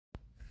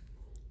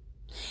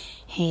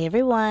Hey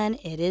everyone,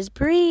 it is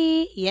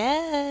Bree.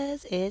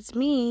 Yes, it's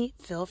me.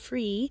 Feel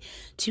free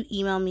to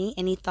email me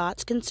any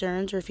thoughts,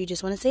 concerns, or if you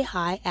just want to say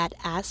hi at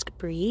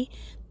askbrie,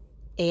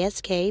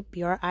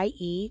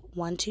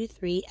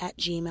 ASKBRIE123 at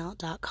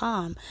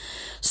gmail.com.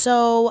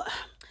 So,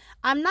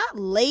 I'm not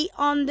late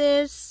on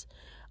this.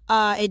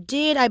 It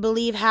did, I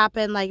believe,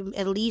 happen like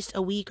at least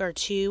a week or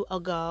two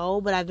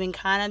ago, but I've been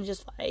kind of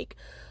just like,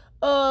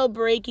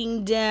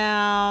 breaking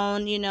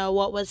down,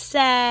 what was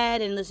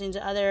said and listening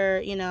to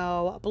other,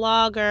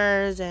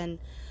 bloggers and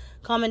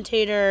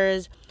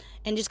commentators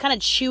and just kind of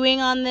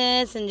chewing on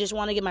this and just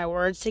want to get my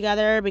words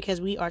together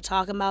because we are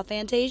talking about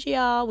Fantasia,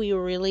 y'all. We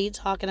were really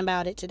talking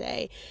about it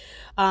today.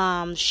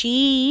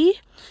 She,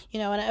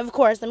 and of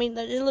course, there's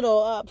a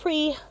little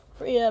pre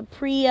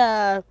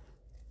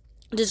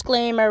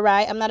disclaimer,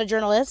 right? I'm not a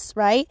journalist,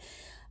 right?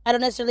 I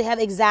don't necessarily have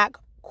exact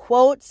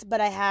quotes,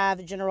 but I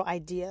have general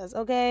ideas,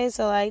 okay?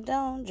 So,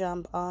 don't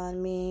jump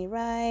on me,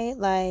 right?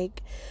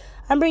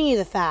 I'm bringing you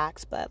the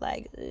facts, but,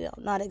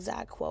 not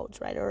exact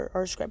quotes, right?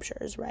 Or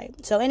scriptures, right?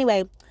 So,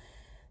 anyway,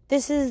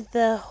 this is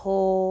the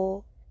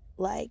whole,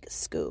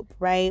 scoop,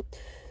 right?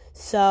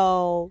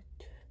 So,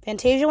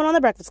 Fantasia went on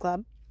The Breakfast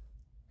Club,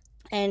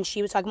 and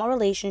she was talking about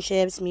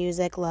relationships,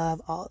 music,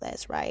 love, all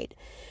this, right?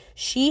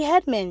 She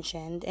had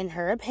mentioned, in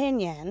her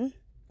opinion,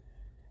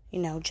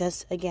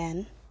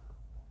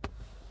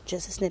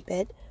 just a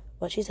snippet,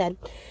 what she said.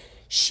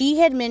 She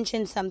had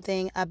mentioned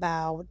something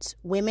about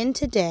women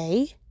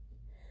today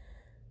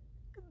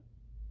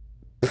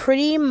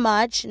pretty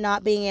much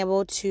not being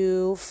able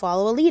to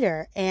follow a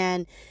leader,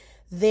 and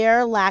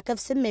their lack of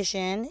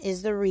submission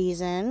is the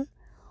reason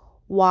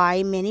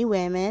why many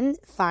women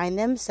find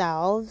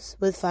themselves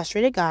with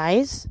frustrated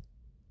guys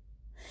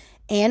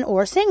and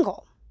or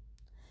single.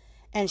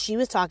 And she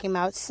was talking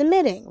about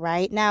submitting,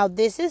 right? Now,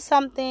 this is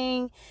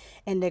something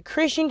in the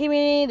Christian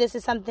community, this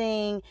is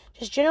something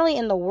just generally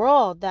in the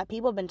world that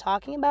people have been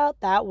talking about,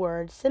 that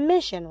word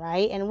submission,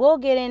 right? And we'll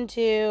get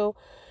into,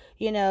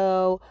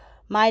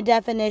 my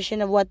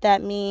definition of what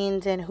that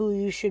means and who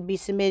you should be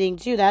submitting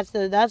to. That's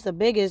the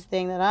biggest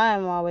thing that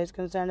I'm always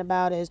concerned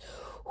about is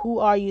who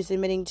are you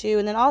submitting to?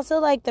 And then also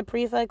the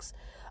prefix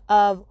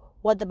of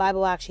what the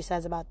Bible actually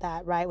says about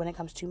that, right, when it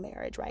comes to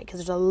marriage, right?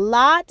 Because there's a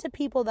lot of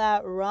people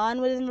that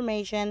run with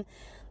information.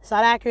 It's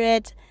not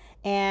accurate.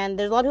 And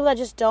there's a lot of people that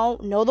just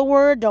don't know the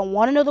word, don't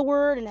want to know the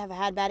word, and have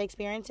had bad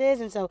experiences.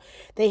 And so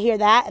they hear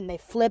that and they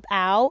flip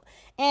out.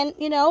 And,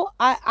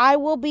 I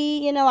will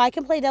be, I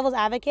can play devil's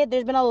advocate.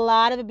 There's been a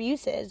lot of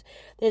abuses.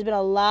 There's been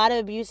a lot of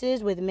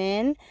abuses with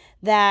men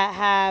that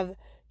have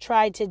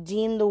tried to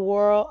deem the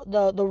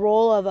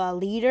role of a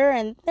leader,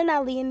 and they're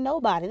not leading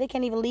nobody. They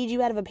can't even lead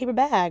you out of a paper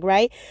bag,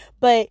 right?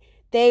 But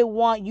they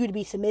want you to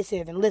be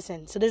submissive and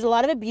listen. So there's a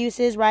lot of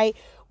abuses, right?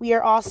 We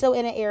are also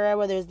in an era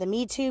where there's the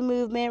Me Too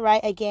movement,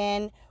 right?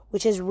 Again,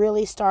 which has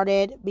really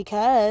started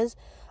because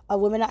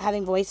of women not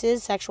having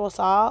voices, sexual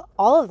assault,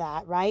 all of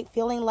that, right?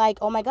 Feeling like,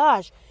 oh my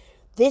gosh,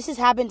 this has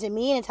happened to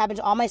me and it's happened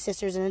to all my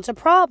sisters and it's a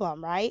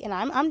problem, right? And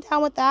I'm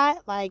down with that.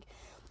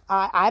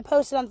 I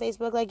posted on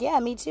Facebook, yeah,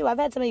 me too. I've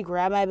had somebody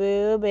grab my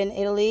boob in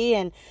Italy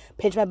and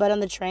pinch my butt on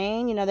the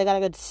train. They got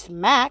a good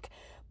smack.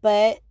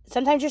 But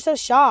sometimes you're so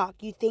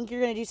shocked. You think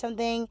you're going to do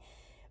something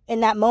in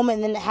that moment,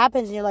 and then it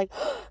happens, and you're like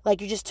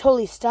you're just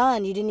totally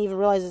stunned. You didn't even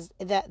realize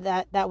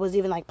that was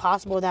even,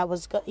 possible. That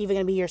was even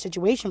going to be your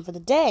situation for the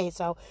day.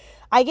 So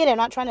I get it. I'm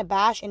not trying to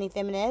bash any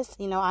feminists.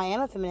 I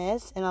am a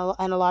feminist in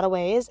a lot of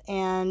ways.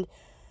 And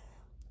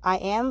I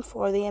am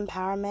for the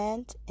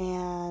empowerment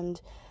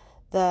and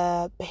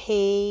the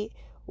pay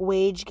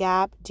wage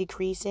gap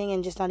decreasing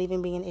and just not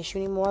even being an issue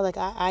anymore.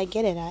 I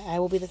get it. I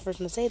will be the first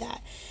one to say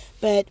that.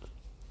 But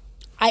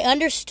I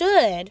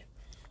understood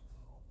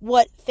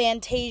what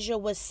Fantasia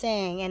was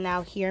saying, and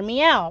now hear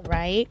me out,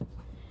 right?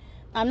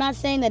 I'm not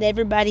saying that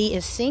everybody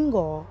is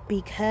single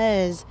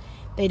because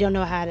they don't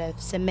know how to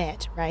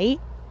submit, right?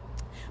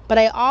 But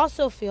I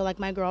also feel like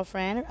my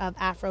girlfriend of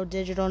Afro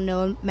Digital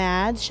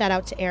Nomads, shout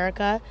out to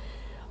Erica,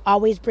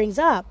 always brings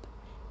up,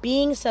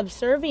 being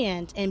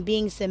subservient and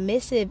being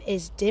submissive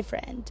is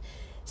different.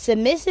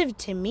 Submissive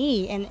to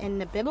me, and in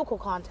the biblical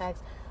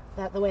context,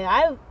 that the way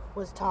I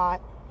was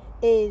taught,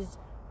 is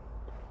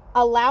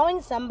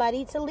allowing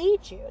somebody to lead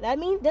you. That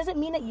doesn't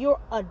mean that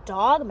you're a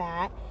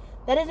dogmat.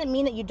 That doesn't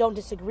mean that you don't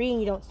disagree and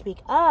you don't speak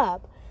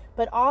up.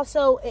 But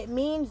also, it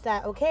means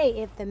that,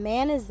 okay, if the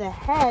man is the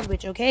head,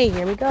 which, okay,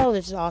 here we go,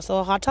 this is also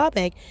a hot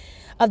topic,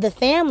 of the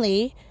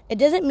family, it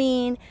doesn't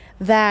mean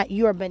that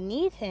you're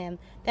beneath him.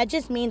 That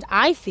just means,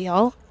 I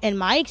feel, in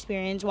my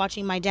experience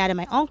watching my dad and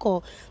my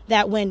uncle,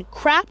 that when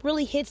crap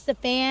really hits the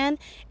fan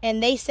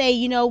and they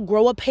say,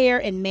 grow a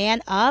pair and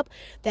man up,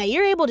 that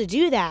you're able to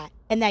do that.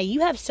 And that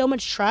you have so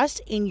much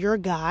trust in your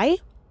guy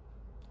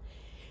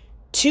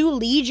to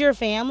lead your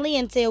family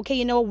and say,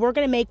 okay, we're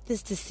going to make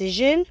this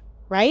decision,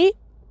 right?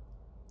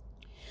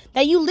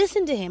 That you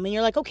listen to him and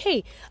you're like,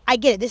 okay, I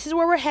get it. This is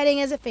where we're heading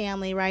as a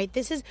family, right?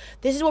 This is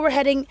where we're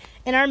heading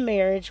in our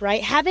marriage,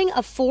 right? Having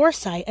a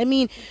foresight.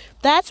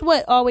 That's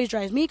what always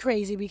drives me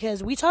crazy,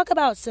 because we talk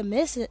about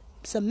submissive,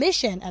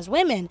 submission as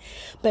women,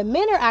 but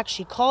men are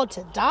actually called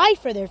to die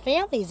for their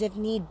families if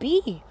need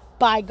be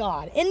by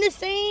God. In the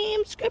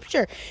same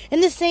scripture,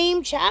 in the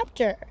same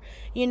chapter,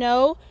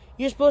 you're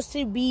supposed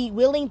to be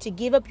willing to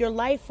give up your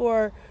life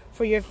for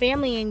your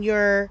family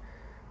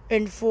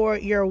and for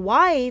your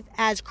wife,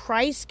 as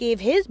Christ gave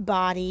his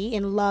body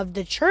and loved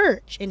the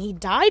church, and he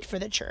died for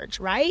the church,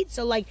 right?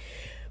 So like,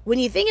 when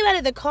you think about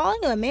it, the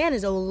calling of a man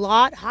is a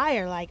lot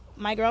higher. Like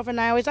my girlfriend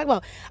and I always talk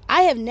about,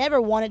 I have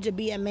never wanted to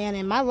be a man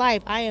in my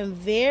life. I am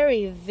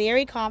very,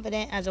 very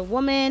confident as a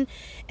woman,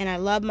 and I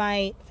love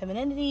my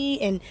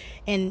femininity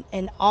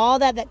and all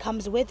that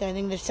comes with it. I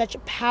think there's such a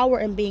power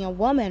in being a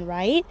woman,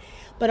 right?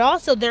 But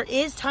also there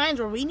is times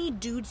where we need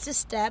dudes to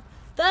step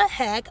the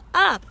heck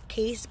up.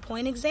 Case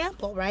point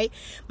example, right?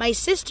 My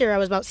sister, I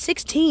was about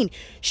 16.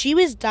 She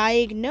was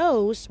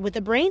diagnosed with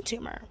a brain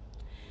tumor.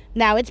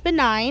 Now, it's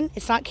benign.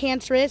 It's not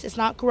cancerous. It's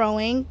not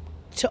growing.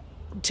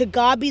 To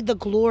God be the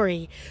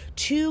glory.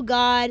 To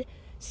God,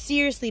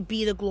 seriously,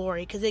 be the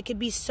glory. Because it could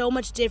be so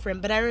much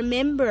different. But I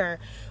remember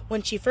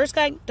when she first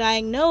got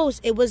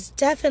diagnosed, it was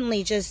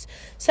definitely just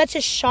such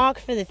a shock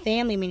for the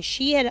family. I mean,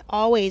 she had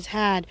always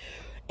had,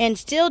 and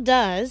still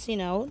does,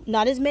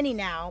 not as many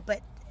now,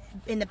 but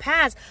in the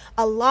past,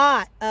 a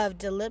lot of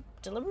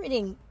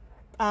deliberating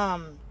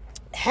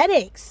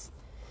headaches,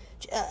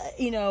 a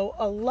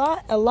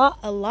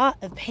lot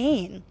of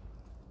pain.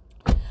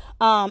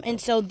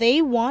 And so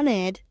they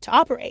wanted to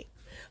operate,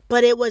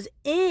 but it was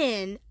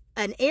in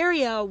an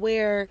area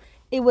where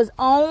it was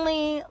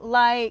only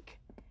like,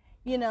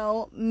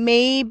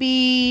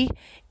 maybe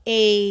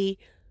a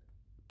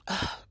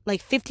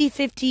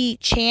 50-50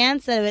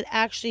 chance that it would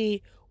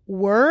actually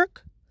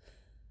work.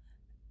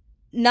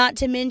 Not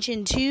to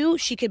mention, too,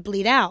 she could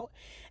bleed out.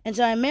 And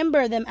so I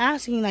remember them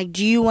asking, like,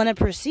 do you want to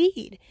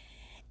proceed?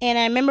 And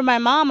I remember my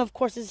mom, of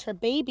course, is her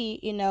baby,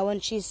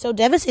 and she's so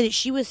devastated.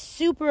 She was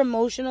super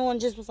emotional and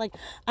just was like,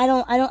 I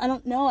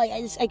don't know.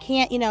 I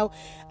can't,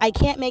 I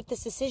can't make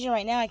this decision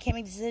right now. I can't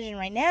make this decision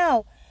right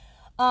now.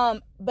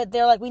 But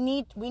they're like, we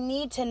need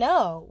to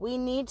know. We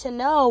need to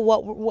know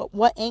what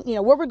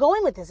where we're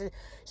going with this,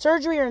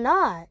 surgery or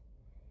not.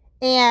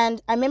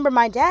 And I remember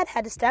my dad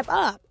had to step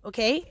up,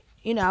 okay?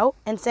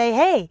 And say,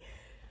 hey,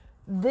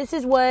 this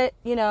is what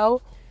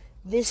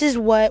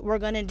we're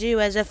going to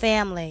do as a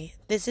family.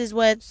 This is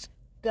what's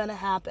going to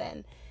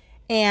happen.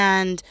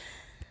 And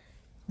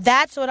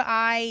that's what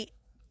I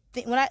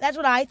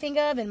think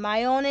of in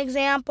my own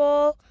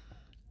example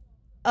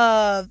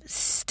of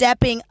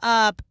stepping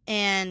up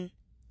and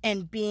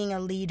being a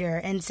leader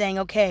and saying,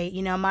 okay,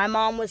 my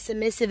mom was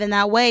submissive in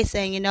that way,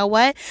 saying, you know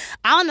what?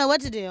 I don't know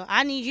what to do.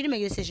 I need you to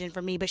make a decision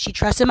for me. But she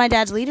trusted my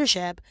dad's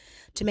leadership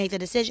to make the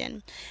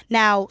decision.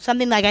 Now,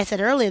 something like I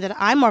said earlier that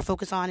I'm more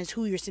focused on is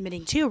who you're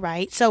submitting to,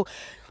 right? So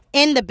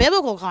in the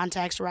biblical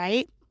context,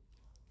 right?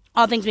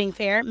 All things being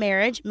fair,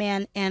 marriage,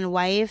 man and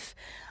wife,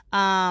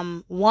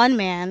 one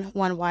man,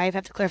 one wife, I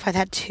have to clarify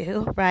that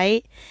too,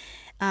 right?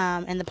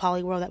 In the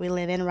poly world that we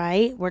live in,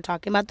 right? We're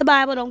talking about the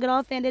Bible. Don't get all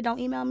offended. Don't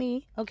email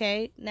me,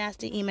 okay?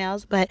 Nasty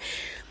emails. But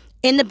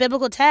in the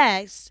biblical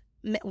text,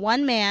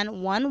 one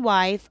man, one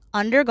wife,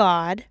 under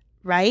God,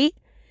 right?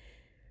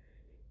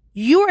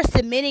 You are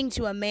submitting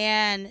to a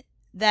man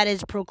that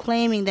is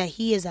proclaiming that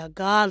he is a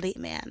godly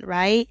man,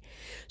 right?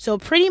 So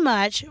pretty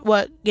much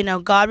what,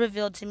 God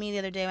revealed to me the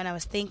other day when I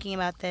was thinking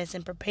about this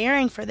and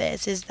preparing for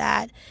this is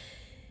that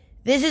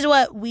this is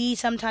what we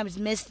sometimes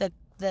miss the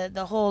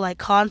whole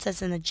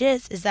concept and the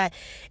gist is that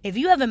if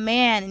you have a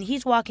man and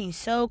he's walking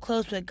so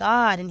close with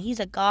God and he's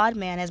a God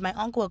man, as my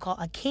uncle would call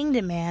a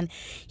kingdom man,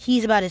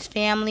 he's about his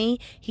family,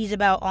 he's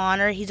about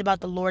honor, he's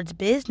about the Lord's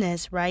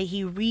business, right?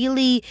 He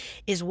really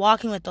is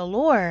walking with the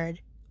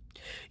Lord.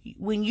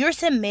 When you're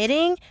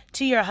submitting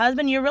to your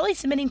husband, you're really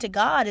submitting to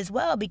God as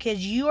well,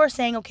 because you are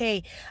saying,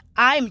 okay,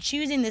 I'm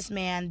choosing this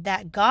man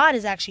that God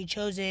has actually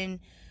chosen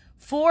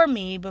for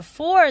me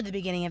before the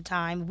beginning of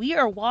time. We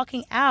are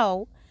walking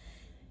out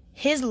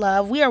his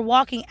love. We are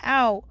walking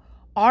out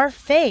our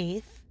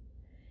faith,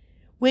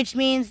 which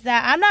means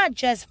that I'm not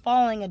just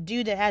following a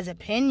dude that has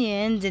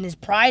opinions and is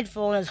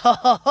prideful and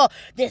is,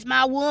 this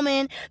my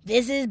woman,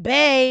 this is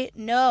bae.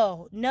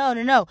 No.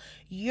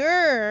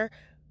 You're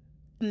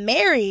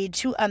married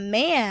to a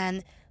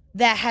man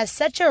that has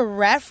such a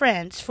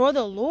reverence for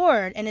the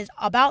Lord and is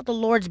about the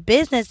Lord's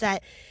business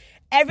that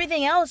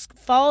everything else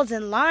falls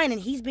in line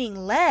and he's being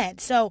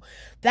led. So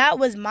that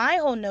was my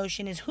whole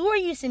notion, is who are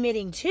you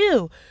submitting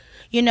to?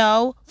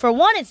 For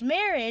one, it's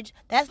marriage.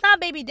 That's not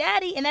baby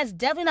daddy, and that's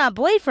definitely not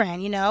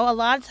boyfriend. A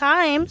lot of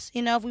times,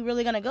 if we're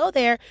really going to go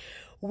there,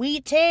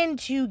 we tend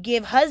to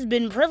give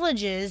husband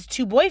privileges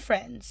to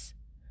boyfriends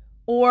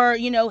or,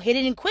 hit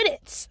it and quit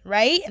it,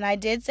 right? And I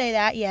did say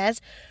that, yes,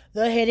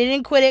 the hit it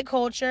and quit it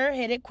culture,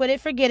 hit it, quit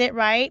it, forget it,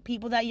 right?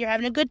 People that you're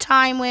having a good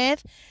time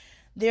with,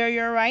 they're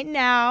your right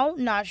now,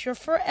 not your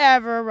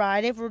forever,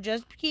 right? If we're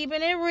just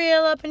keeping it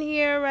real up in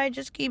here, right?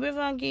 Just keep it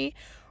funky,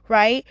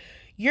 right?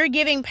 You're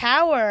giving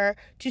power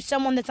to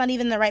someone that's not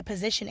even in the right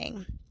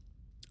positioning.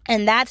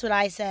 And that's what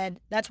I said.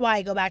 That's why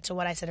I go back to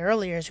what I said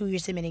earlier, is who you're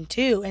submitting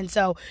to. And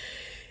so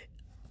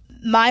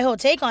my whole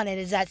take on it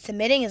is that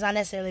submitting is not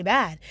necessarily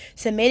bad.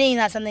 Submitting is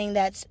not something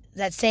that's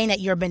saying that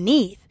you're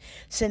beneath.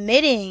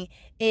 Submitting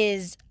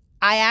is,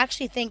 I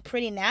actually think,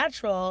 pretty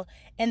natural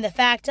in the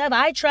fact of,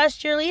 I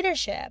trust your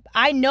leadership.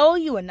 I know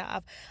you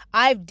enough.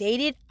 I've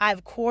dated,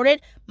 I've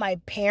courted, my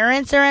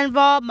parents are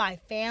involved, my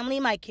family,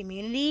 my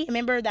community.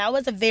 Remember, that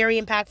was a very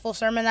impactful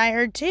sermon I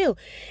heard too,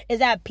 is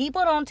that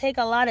people don't take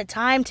a lot of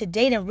time to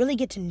date and really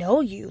get to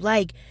know you.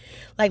 Like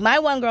my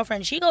one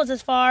girlfriend, she goes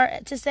as far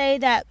to say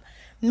that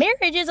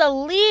marriage is a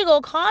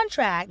legal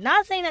contract.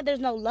 Not saying that there's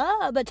no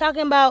love, but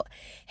talking about,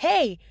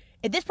 hey,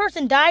 if this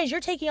person dies, you're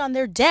taking on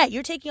their debt.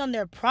 You're taking on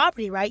their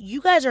property, right?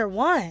 You guys are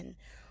one,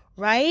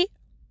 right?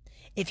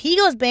 If he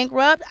goes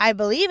bankrupt, I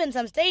believe in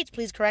some states,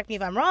 please correct me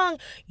if I'm wrong,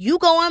 you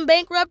go on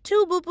bankrupt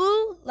too,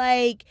 boo-boo.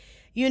 Like,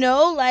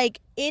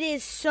 it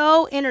is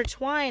so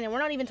intertwined. And we're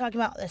not even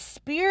talking about the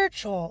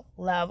spiritual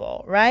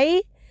level,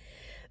 right?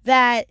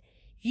 That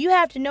you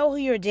have to know who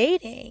you're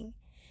dating.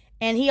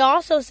 And he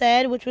also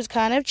said, which was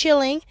kind of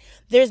chilling,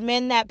 there's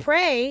men that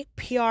pray,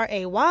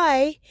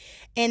 P-R-A-Y,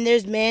 and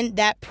there's men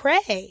that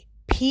pray,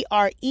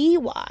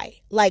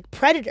 P-R-E-Y, like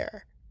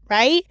predator,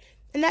 right?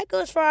 And that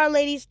goes for our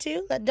ladies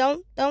too.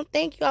 Don't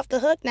think you off the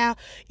hook now.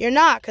 You're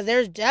not, because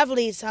there's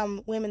definitely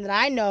some women that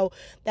I know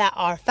that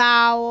are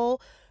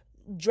foul,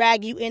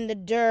 drag you in the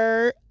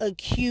dirt,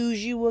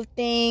 accuse you of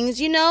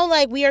things.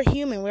 We are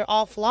human. We're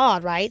all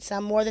flawed, right?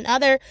 Some more than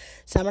other.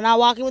 Some are not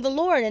walking with the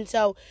Lord. And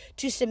so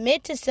to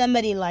submit to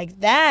somebody like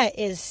that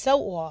is so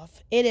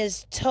off. It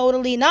is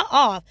totally not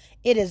off.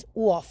 It is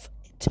off.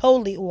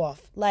 Totally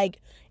off. Like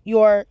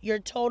you're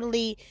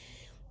totally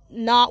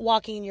not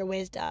walking in your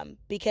wisdom,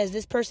 because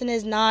this person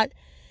is not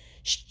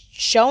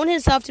shown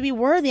himself to be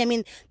worthy. I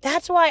mean,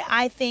 that's why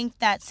I think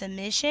that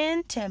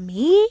submission to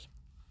me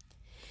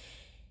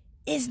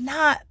is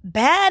not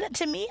bad.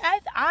 To me,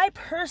 I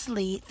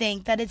personally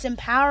think that it's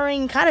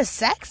empowering, kind of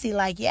sexy.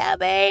 Like, yeah,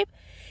 babe,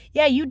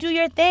 yeah, you do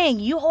your thing.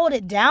 You hold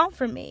it down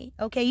for me.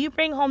 Okay, you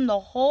bring home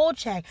the whole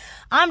check.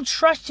 I'm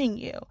trusting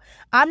you.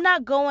 I'm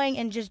not going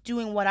and just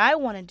doing what I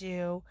want to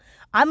do.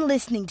 I'm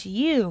listening to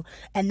you.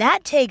 And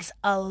that takes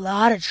a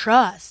lot of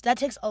trust. That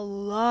takes a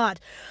lot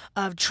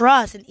of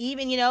trust. And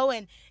even,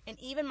 and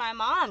even my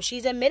mom,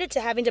 she's admitted to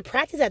having to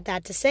practice at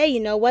that, to say,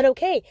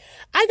 okay,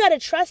 I got to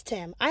trust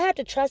him. I have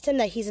to trust him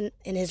that he's in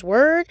his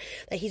word,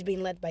 that he's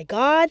being led by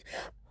God.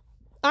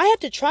 I have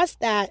to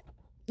trust that,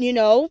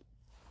 that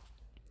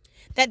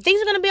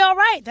things are going to be all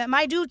right, that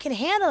my dude can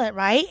handle it,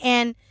 right?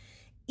 And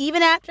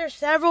even after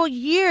several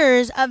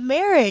years of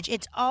marriage,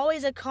 it's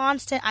always a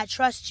constant, I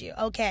trust you.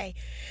 Okay,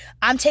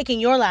 I'm taking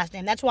your last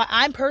name. That's why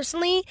I'm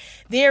personally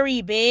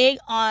very big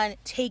on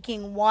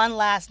taking one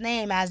last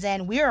name, as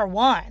in we are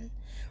one,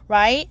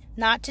 right?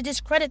 Not to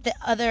discredit the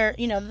other,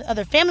 the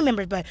other family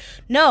members, but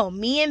no,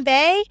 me and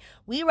Bae,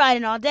 we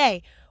riding all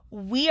day.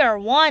 We are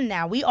one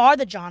now. We are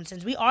the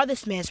Johnsons. We are the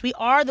Smiths. We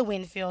are the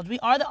Winfields. We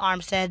are the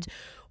Armsteads.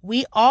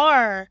 We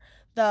are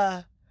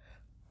the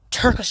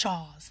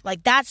Turkishaws.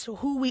 Like, that's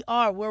who we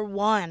are. We're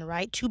one,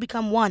 right? Two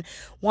become one.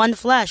 One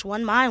flesh,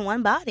 one mind,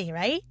 one body,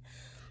 right?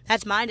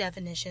 That's my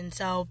definition.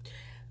 So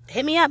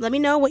hit me up. Let me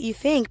know what you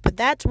think. But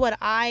that's what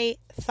I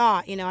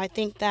thought. I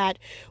think that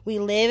we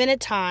live in a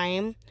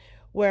time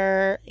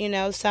where,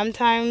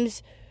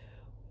 sometimes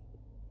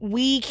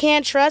we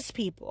can't trust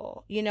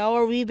people,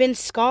 or we've been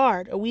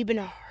scarred, or we've been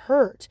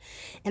hurt.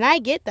 And I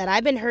get that.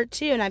 I've been hurt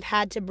too, and I've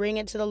had to bring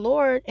it to the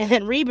Lord, and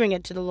then re-bring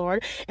it to the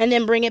Lord, and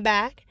then bring it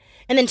back,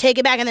 and then take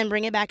it back, and then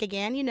bring it back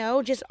again,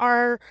 just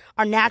our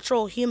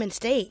natural human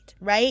state,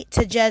 right?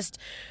 To just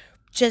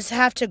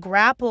have to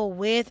grapple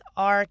with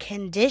our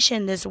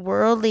condition, this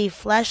worldly,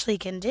 fleshly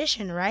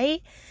condition,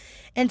 right?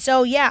 And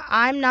so, yeah,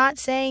 I'm not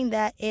saying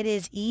that it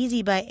is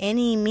easy by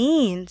any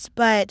means,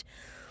 but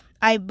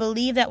I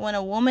believe that when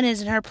a woman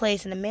is in her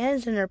place and a man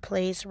is in her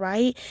place,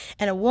 right,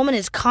 and a woman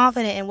is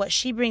confident in what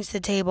she brings to the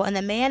table and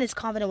the man is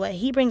confident in what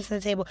he brings to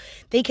the table,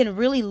 they can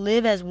really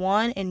live as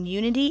one in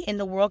unity, and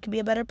the world can be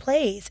a better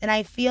place. And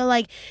I feel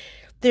like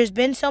there's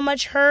been so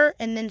much hurt,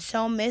 and then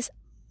so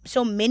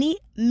many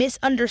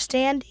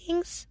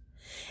misunderstandings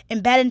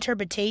and bad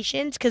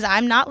interpretations, because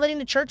I'm not letting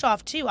the church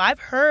off too. I've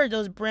heard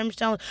those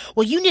brimstones,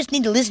 well, you just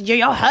need to listen to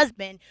your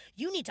husband.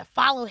 You need to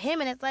follow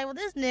him. And it's like, well,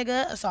 this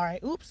nigga,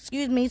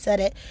 said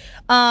it.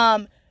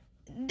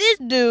 This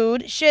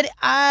dude, should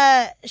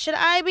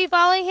I be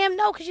following him?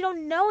 No, because you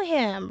don't know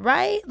him,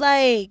 right?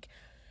 Like,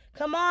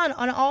 come on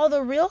all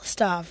the real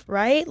stuff,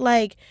 right?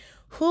 Like,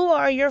 how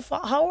are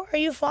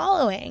you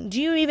following?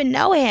 Do you even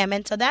know him?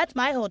 And so that's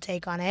my whole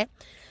take on it.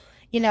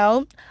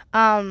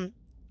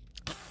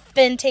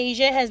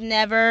 Fantasia has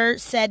never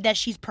said that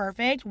she's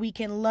perfect. We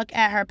can look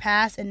at her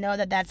past and know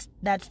that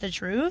that's the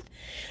truth.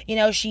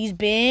 She's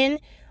been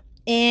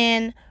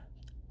in,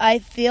 I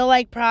feel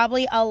like,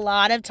 probably a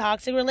lot of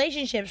toxic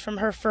relationships, from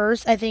her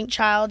first, I think,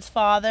 child's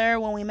father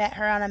when we met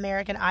her on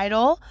American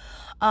Idol,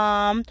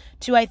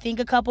 to I think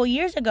a couple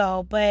years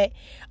ago. But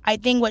I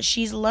think what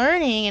she's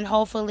learning, and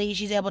hopefully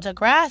she's able to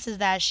grasp, is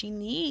that she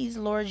needs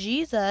Lord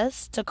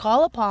Jesus to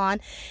call upon,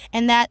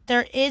 and that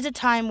there is a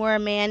time where a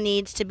man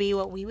needs to be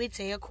what we would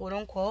say a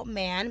quote-unquote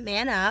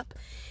man up,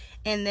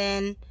 and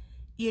then,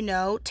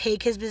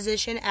 take his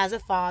position as a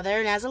father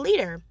and as a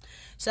leader.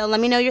 So let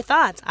me know your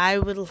thoughts. I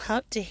would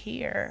love to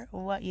hear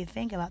what you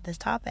think about this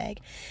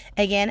topic.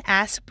 Again,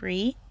 Ask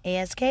Brie,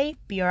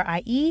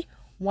 AskBrie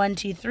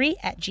 123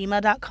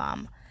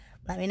 @gmail.com.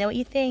 Let me know what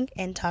you think,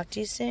 and talk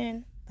to you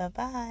soon.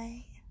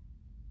 Bye-bye.